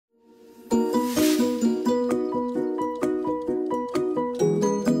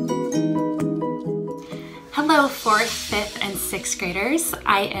Hello, 4th, 5th, and 6th graders.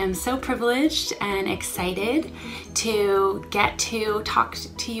 I am so privileged and excited to get to talk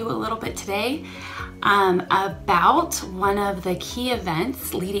to you a little bit today about one of the key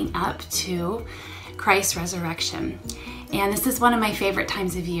events leading up to Christ's resurrection. And this is one of my favorite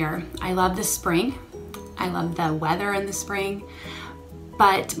times of year. I love the spring. I love the weather in the spring.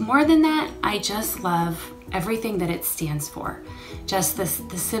 But more than that, I just love everything that it stands for. Just the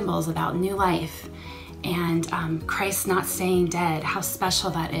symbols about new life and Christ not staying dead, how special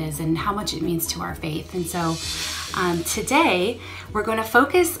that is and how much it means to our faith. And so today we're going to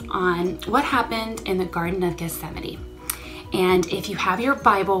focus on what happened in the Garden of Gethsemane. And if you have your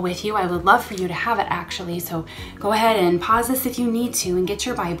Bible with you, I would love for you to have it actually. So go ahead and pause this if you need to and get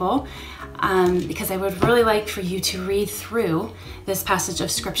your Bible because I would really like for you to read through this passage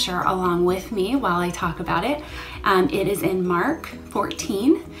of scripture along with me while I talk about it. It is in Mark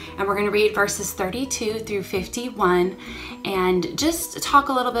 14 and we're going to read verses 32 through 51 and just talk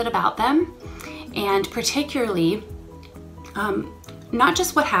a little bit about them and particularly not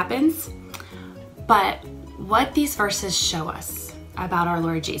just what happens, but what these verses show us about our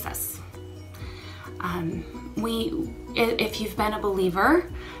Lord Jesus. If you've been a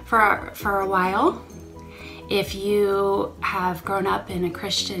believer for a while, if you have grown up in a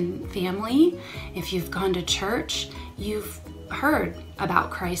Christian family, if you've gone to church, you've heard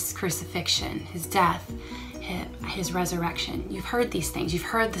about Christ's crucifixion, his death, his resurrection. You've heard these things. You've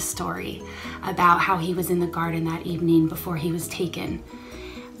heard the story about how he was in the garden that evening before he was taken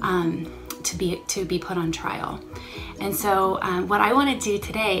to be put on trial. And so what I want to do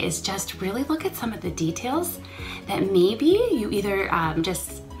today is just really look at some of the details that maybe you either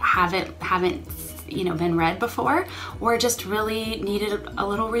just haven't been read before, or just really needed a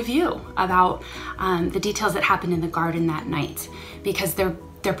little review about the details that happened in the garden that night, because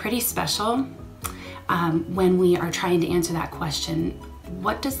they're pretty special when we are trying to answer that question.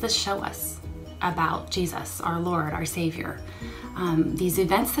 What does this show us about Jesus, our Lord, our Savior? These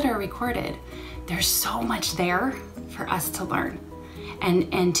events that are recorded, there's so much there for us to learn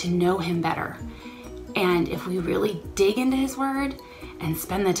and to know him better. And if we really dig into his word and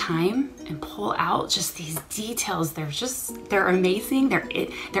spend the time and pull out just these details, they're amazing,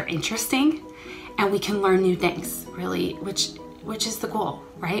 they're interesting, and we can learn new things, really, which is the goal,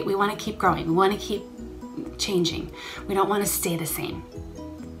 right? We want to keep growing, we want to keep changing, we don't want to stay the same.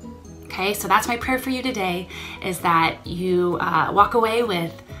 Okay, so that's my prayer for you today, is that you walk away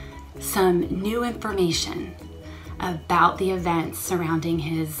with some new information about the events surrounding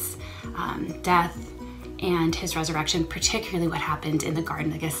his death and his resurrection, particularly what happened in the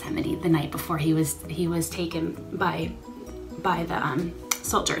Garden of Gethsemane the night before he was taken by the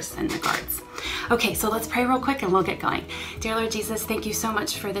soldiers and the guards. Okay, so let's pray real quick and we'll get going. Dear Lord Jesus, thank you so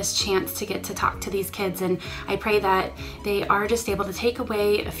much for this chance to get to talk to these kids, and I pray that they are just able to take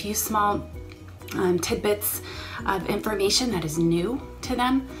away a few small tidbits of information that is new to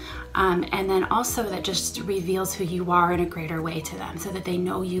them, and then also that just reveals who you are in a greater way to them, so that they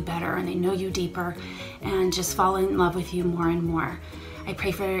know you better and they know you deeper and just fall in love with you more and more. I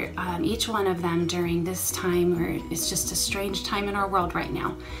pray for each one of them during this time where it's just a strange time in our world right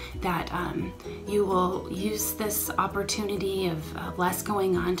now, that you will use this opportunity of less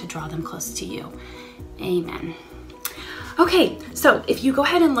going on to draw them close to you. Amen. Okay, so if you go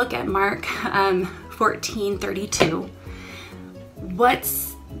ahead and look at Mark 14:32,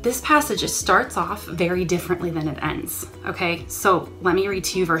 this passage just starts off very differently than it ends. Okay, so let me read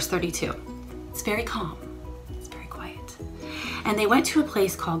to you verse 32. It's very calm. And they went to a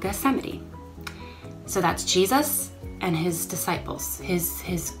place called Gethsemane. So that's Jesus and his disciples,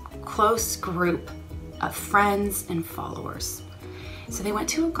 his close group of friends and followers. So they went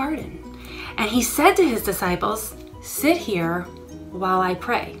to a garden. And he said to his disciples, "Sit here while I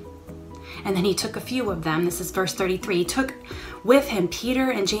pray." And then he took a few of them, this is verse 33, he took with him Peter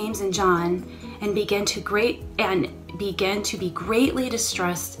and James and John and began to be greatly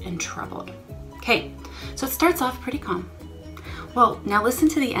distressed and troubled. Okay, so it starts off pretty calm. Well, now listen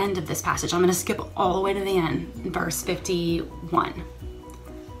to the end of this passage. I'm going to skip all the way to the end, verse 51.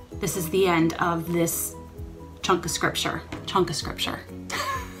 This is the end of this chunk of scripture.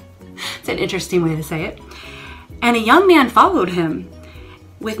 It's an interesting way to say it. And a young man followed him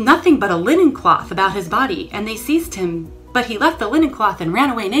with nothing but a linen cloth about his body, and they seized him, but he left the linen cloth and ran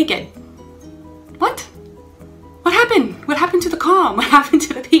away naked. What? What happened? What happened to the calm? What happened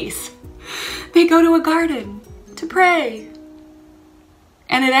to the peace? They go to a garden to pray.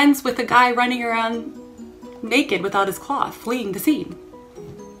 And it ends with a guy running around naked without his cloth, fleeing the scene.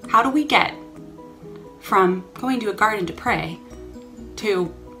 How do we get from going to a garden to pray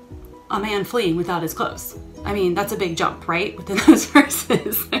to a man fleeing without his clothes? I mean, that's a big jump, right? Within those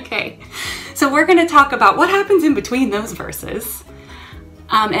verses. Okay. So we're going to talk about what happens in between those verses.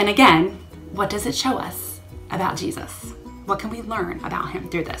 And again, what does it show us about Jesus? What can we learn about him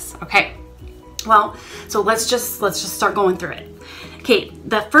through this? Okay. Well, so let's just start going through it. Okay.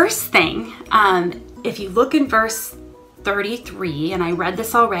 The first thing, if you look in verse 33, and I read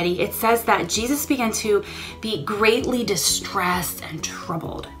this already, it says that Jesus began to be greatly distressed and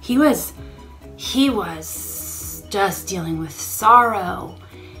troubled. He was just dealing with sorrow,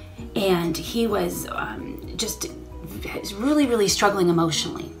 and he was just really, really struggling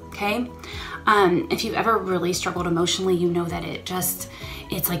emotionally. Okay. If you've ever really struggled emotionally, you know that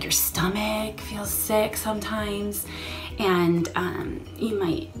it's like your stomach feels sick sometimes, and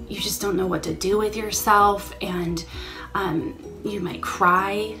you just don't know what to do with yourself, and you might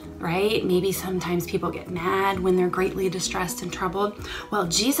cry, right? Maybe sometimes people get mad when they're greatly distressed and troubled. Well,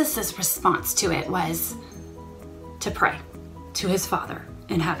 Jesus's response to it was to pray to his Father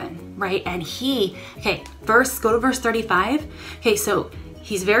in heaven, right? And go to verse 35. Okay, so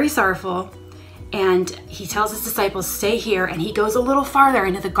he's very sorrowful, and he tells his disciples, stay here, and he goes a little farther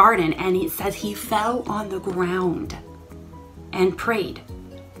into the garden, and it says he fell on the ground and prayed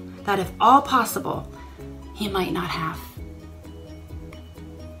that if all possible, he might not have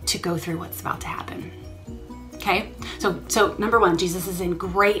to go through what's about to happen. Okay, so number one, Jesus is in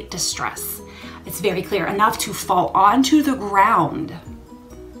great distress. It's very clear, enough to fall onto the ground.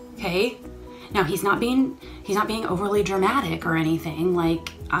 Okay, now he's not being overly dramatic or anything.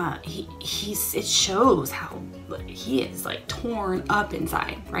 Like it shows how he is like torn up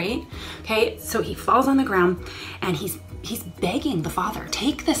inside, right? Okay, so he falls on the ground and he's begging the Father,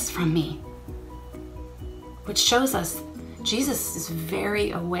 take this from me. Which shows us Jesus is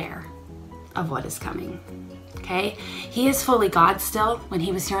very aware of what is coming. Okay, he is fully God still when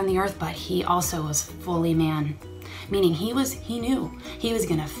he was here on the earth, but he also was fully man, meaning he knew he was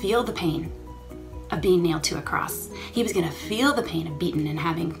going to feel the pain of being nailed to a cross. He was going to feel the pain of beaten and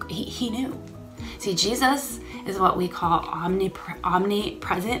he knew. See, Jesus is what we call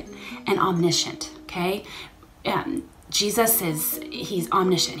omnipresent and omniscient. Okay, Jesus he's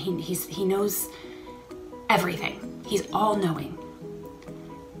omniscient. He knows everything. He's all knowing.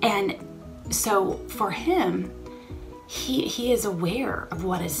 And so for him, he is aware of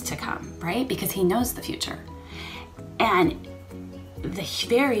what is to come, right? Because he knows the future. And the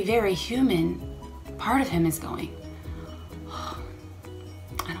very, very human part of him is going, oh,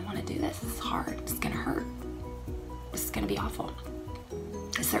 I don't want to do this. It's hard. It's going to hurt. This is going to be awful.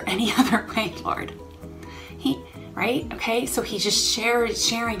 Is there any other way, Lord? Right? Okay, so he's just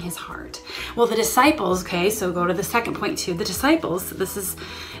sharing his heart. Well, the disciples, okay, so go to the second point too. The disciples, this is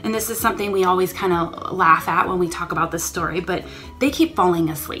something we always kind of laugh at when we talk about this story, but they keep falling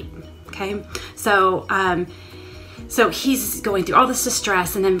asleep. Okay, so he's going through all this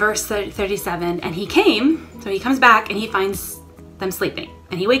distress, and then verse 37, and he comes back and he finds them sleeping.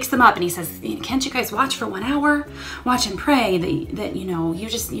 And he wakes them up and he says, can't you guys watch for 1 hour? Watch and pray that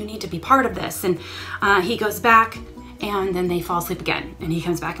you need to be part of this. And he goes back, and then they fall asleep again. And he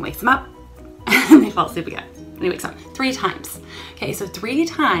comes back and wakes them up, and they fall asleep again. And he wakes up 3 times. Okay, so 3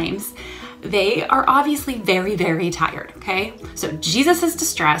 times. They are obviously very, very tired. Okay, so Jesus is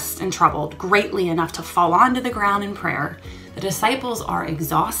distressed and troubled greatly enough to fall onto the ground in prayer. The disciples are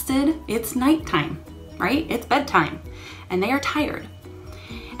exhausted. It's nighttime, right? It's bedtime, and they are tired.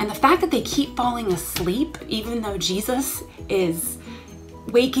 And the fact that they keep falling asleep, even though Jesus is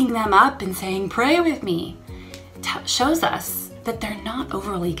waking them up and saying, pray with me, shows us that they're not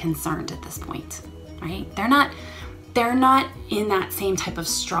overly concerned at this point, right? They're not in that same type of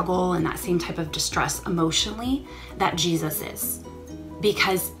struggle and that same type of distress emotionally that Jesus is.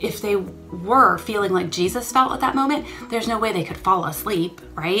 Because if they were feeling like Jesus felt at that moment, there's no way they could fall asleep,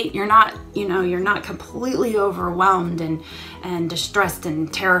 right? You're not completely overwhelmed and distressed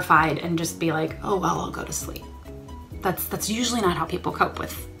and terrified and just be like, oh, well, I'll go to sleep. That's usually not how people cope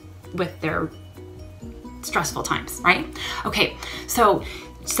with their stressful times, right? Okay, so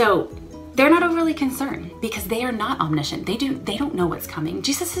they're not overly concerned because they are not omniscient. They don't know what's coming.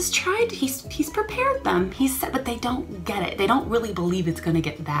 Jesus has tried, he's prepared them. He said, but they don't get it. They don't really believe it's going to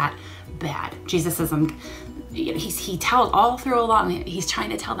get that bad. Jesus says, he tells all through along, he's trying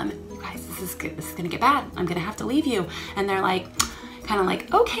to tell them, you guys, this is going to get bad. I'm going to have to leave you. And they're like, kind of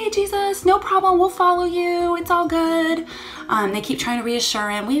like, okay, Jesus, no problem. We'll follow you. It's all good. They keep trying to reassure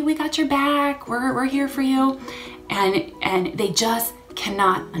him. We got your back. We're here for you. And they just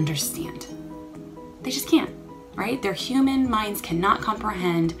cannot understand. They just can't, right? Their human minds cannot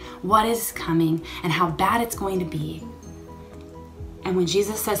comprehend what is coming and how bad it's going to be. And when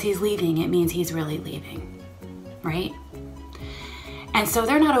Jesus says he's leaving, it means he's really leaving. right? And so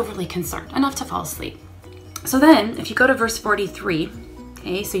they're not overly concerned, enough to fall asleep. So then if you go to verse 43,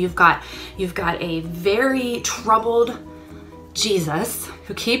 okay, so you've got a very troubled Jesus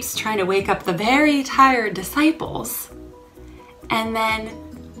who keeps trying to wake up the very tired disciples. And then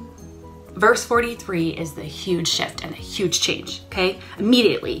verse 43 is the huge shift and a huge change, okay?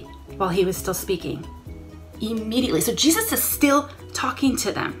 Immediately, while he was still speaking. Immediately. So Jesus is still talking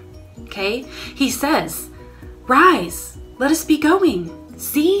to them, okay? He says, "Rise, let us be going.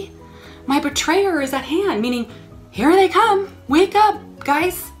 See, my betrayer is at hand," meaning, here they come. Wake up,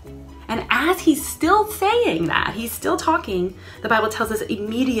 guys. And as he's still saying that, he's still talking, the Bible tells us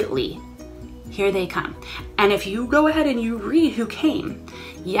immediately, here they come. And if you go ahead and you read who came,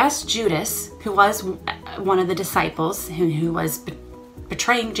 yes, Judas, who was one of the disciples who was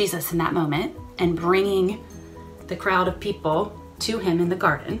betraying Jesus in that moment and bringing the crowd of people to him in the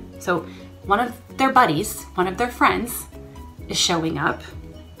garden. So one of their buddies, one of their friends is showing up,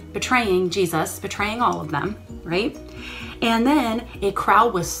 betraying Jesus, betraying all of them, right? And then a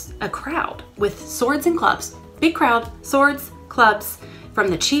crowd with swords and clubs, big crowd, swords, clubs, from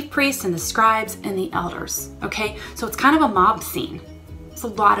the chief priests and the scribes and the elders, okay? So it's kind of a mob scene. It's a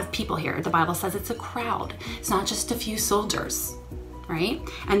lot of people here. The Bible says it's a crowd. It's not just a few soldiers, right?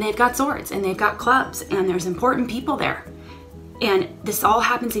 And they've got swords and they've got clubs and there's important people there. And this all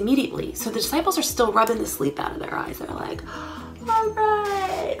happens immediately. So the disciples are still rubbing the sleep out of their eyes. They're like, all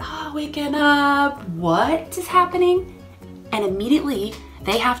right, waking up. What is happening? And immediately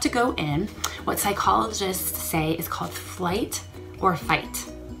they have to go in what psychologists say is called flight or fight,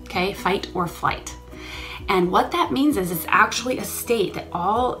 okay? Fight or flight. And what that means is it's actually a state that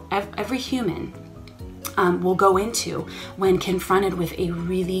every human will go into when confronted with a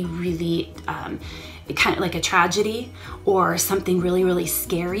really, really kind of like a tragedy or something really, really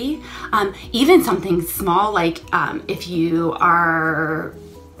scary. Even something small like if you are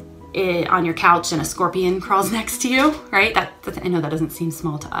on your couch and a scorpion crawls next to you, right? I know that doesn't seem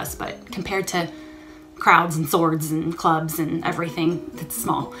small to us, but compared to crowds and swords and clubs and everything, that's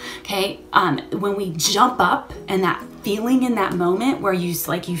small, okay? When we jump up and that feeling in that moment where you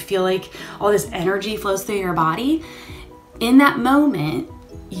feel like all this energy flows through your body, in that moment,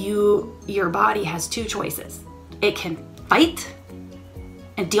 your body has two choices. It can fight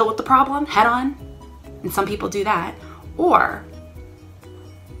and deal with the problem head on, and some people do that, or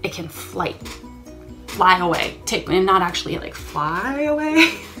it can fly away, and not actually like fly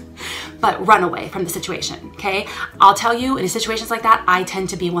away, but run away from the situation, okay? I'll tell you, in situations like that, I tend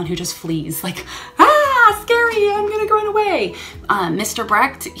to be one who just flees, like, scary, I'm gonna run away. Mr.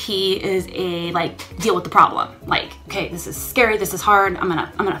 Brecht, he is deal with the problem. Like, okay, this is scary, this is hard, I'm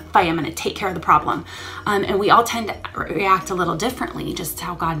gonna fight, I'm gonna take care of the problem. And we all tend to react a little differently, just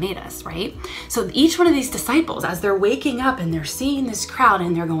how God made us, right? So each one of these disciples, as they're waking up and they're seeing this crowd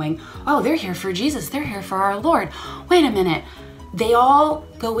and they're going, oh, they're here for Jesus, they're here for our Lord. Wait a minute. They all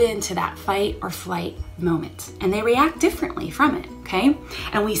go into that fight or flight moment and they react differently from it, okay?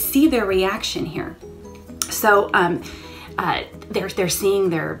 And we see their reaction here. So they're seeing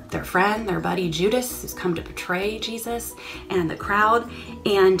their friend, their buddy Judas, who's come to betray Jesus, and the crowd.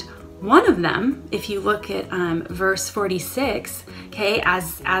 And one of them, if you look at verse 46, okay,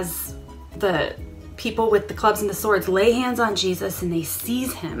 as the people with the clubs and the swords lay hands on Jesus and they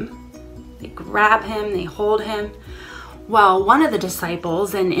seize him, they grab him, they hold him. Well, one of the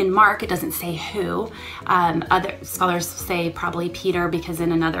disciples, and in Mark it doesn't say who, other scholars say probably Peter, because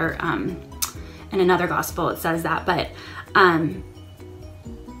in another gospel it says that, but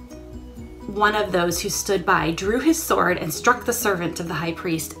one of those who stood by drew his sword and struck the servant of the high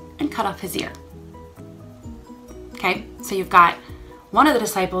priest and cut off his ear. Okay, so you've got one of the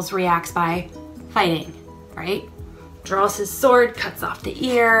disciples reacts by fighting, right? Draws his sword, cuts off the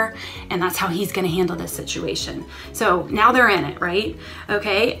ear, and that's how he's going to handle this situation. So now they're in it, right?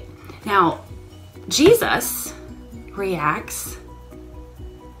 Okay, now Jesus reacts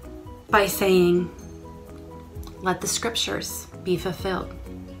by saying, let the scriptures be fulfilled.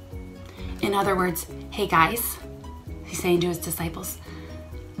 In other words, hey guys, he's saying to his disciples,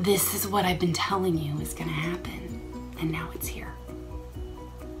 this is what I've been telling you is going to happen, and now it's here.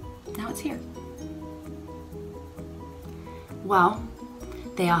 Now it's here. Well,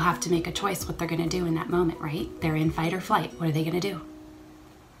 they all have to make a choice what they're going to do in that moment, right? They're in fight or flight. What are they going to do?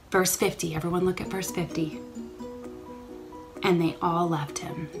 Verse 50. Everyone look at verse 50. And they all left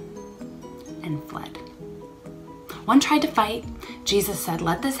him and fled. One tried to fight. Jesus said,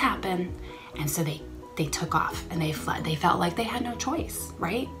 let this happen. And so they took off and they fled. They felt like they had no choice,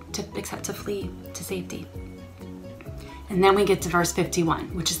 right? Except to flee to safety. And then we get to verse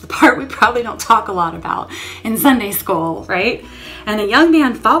 51, which is the part we probably don't talk a lot about in Sunday school, right? And a young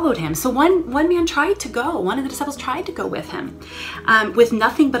man followed him. So one man tried to go. One of the disciples tried to go with him with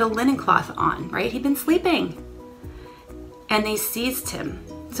nothing but a linen cloth on, right? He'd been sleeping. And they seized him.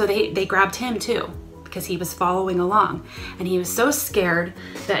 So they grabbed him too, because he was following along. And he was so scared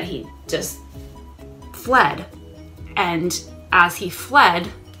that he just fled. And as he fled,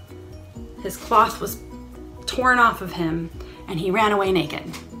 his cloth was torn off of him and he ran away naked.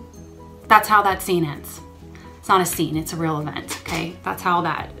 That's how that scene ends. It's not a scene, it's a real event, okay? That's how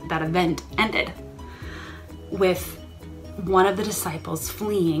that event ended, with one of the disciples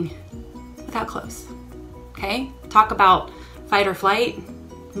fleeing without clothes, okay? Talk about fight or flight.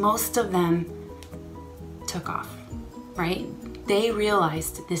 Most of them took off, right? They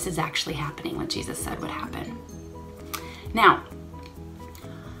realized this is actually happening, what Jesus said would happen. Now,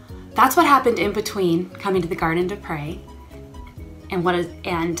 that's what happened in between coming to the garden to pray and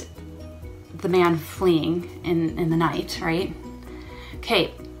the man fleeing in the night, right? Okay,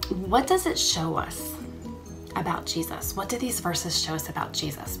 what does it show us about Jesus? What do these verses show us about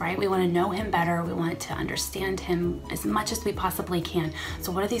Jesus, right? We want to know him better. We want to understand him as much as we possibly can.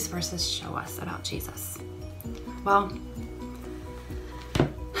 So what do these verses show us about Jesus? Well,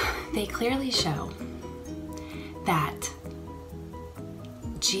 they clearly show that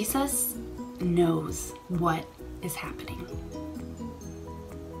Jesus knows what is happening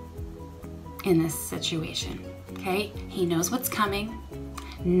in this situation, okay? He knows what's coming.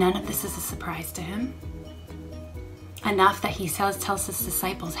 None of this is a surprise to him. Enough that he tells his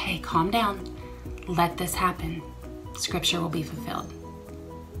disciples, hey, calm down. Let this happen. Scripture will be fulfilled.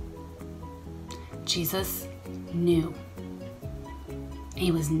 Jesus knew.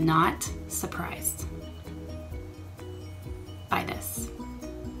 He was not surprised by this.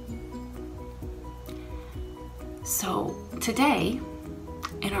 So today,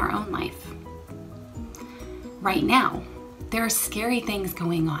 in our own life, right now, there are scary things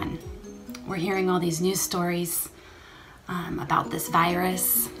going on. We're hearing all these news stories about this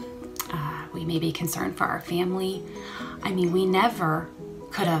virus. We may be concerned for our family. I mean, we never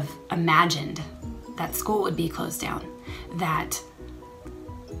could have imagined that school would be closed down, that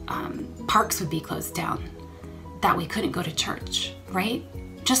parks would be closed down, that we couldn't go to church, right?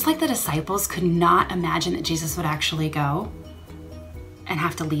 Just like the disciples could not imagine that Jesus would actually go and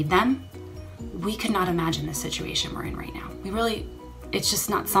have to leave them, we could not imagine the situation we're in right now. It's just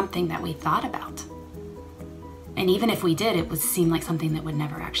not something that we thought about. And even if we did, it would seem like something that would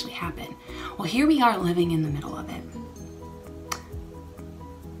never actually happen. Well, here we are living in the middle of it.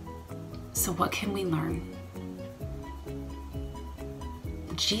 So what can we learn?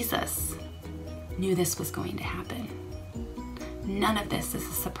 Jesus knew this was going to happen. None of this is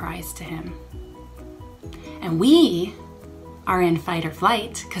a surprise to him. And we are in fight or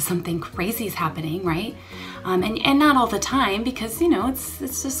flight because something crazy is happening, right? And not all the time, because, you know, it's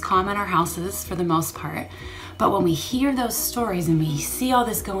just calm in our houses for the most part. But when we hear those stories and we see all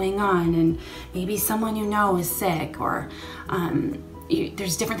this going on, and maybe someone you know is sick, or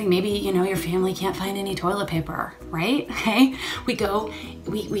there's different things, maybe, you know, your family can't find any toilet paper, right? Okay,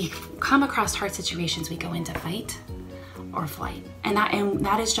 we come across hard situations, we go into fight or flight, and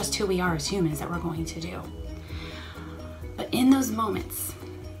that is just who we are as humans, that we're going to do. But in those moments,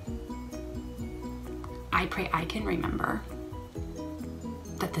 I pray I can remember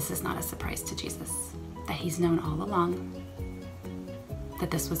that this is not a surprise to Jesus, that he's known all along that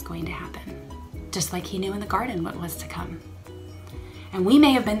this was going to happen, just like he knew in the garden what was to come. And we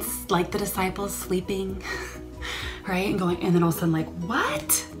may have been like the disciples, sleeping, right? And then all of a sudden like,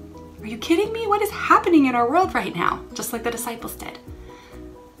 what? Are you kidding me? What is happening in our world right now? Just like the disciples did.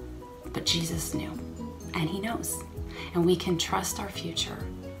 But Jesus knew, and he knows. And we can trust our future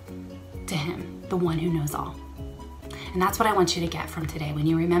to him, the one who knows all. And that's what I want you to get from today. When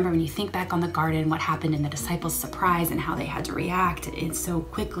you think back on the garden, what happened in the disciples' surprise and how they had to react so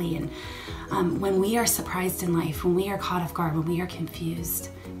quickly. And when we are surprised in life, when we are caught off guard, when we are confused,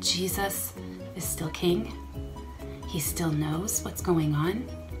 Jesus is still king. He still knows what's going on.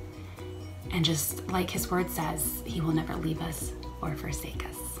 And just like his word says, he will never leave us or forsake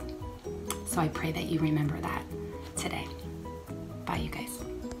us. So I pray that you remember that today. Bye, you guys.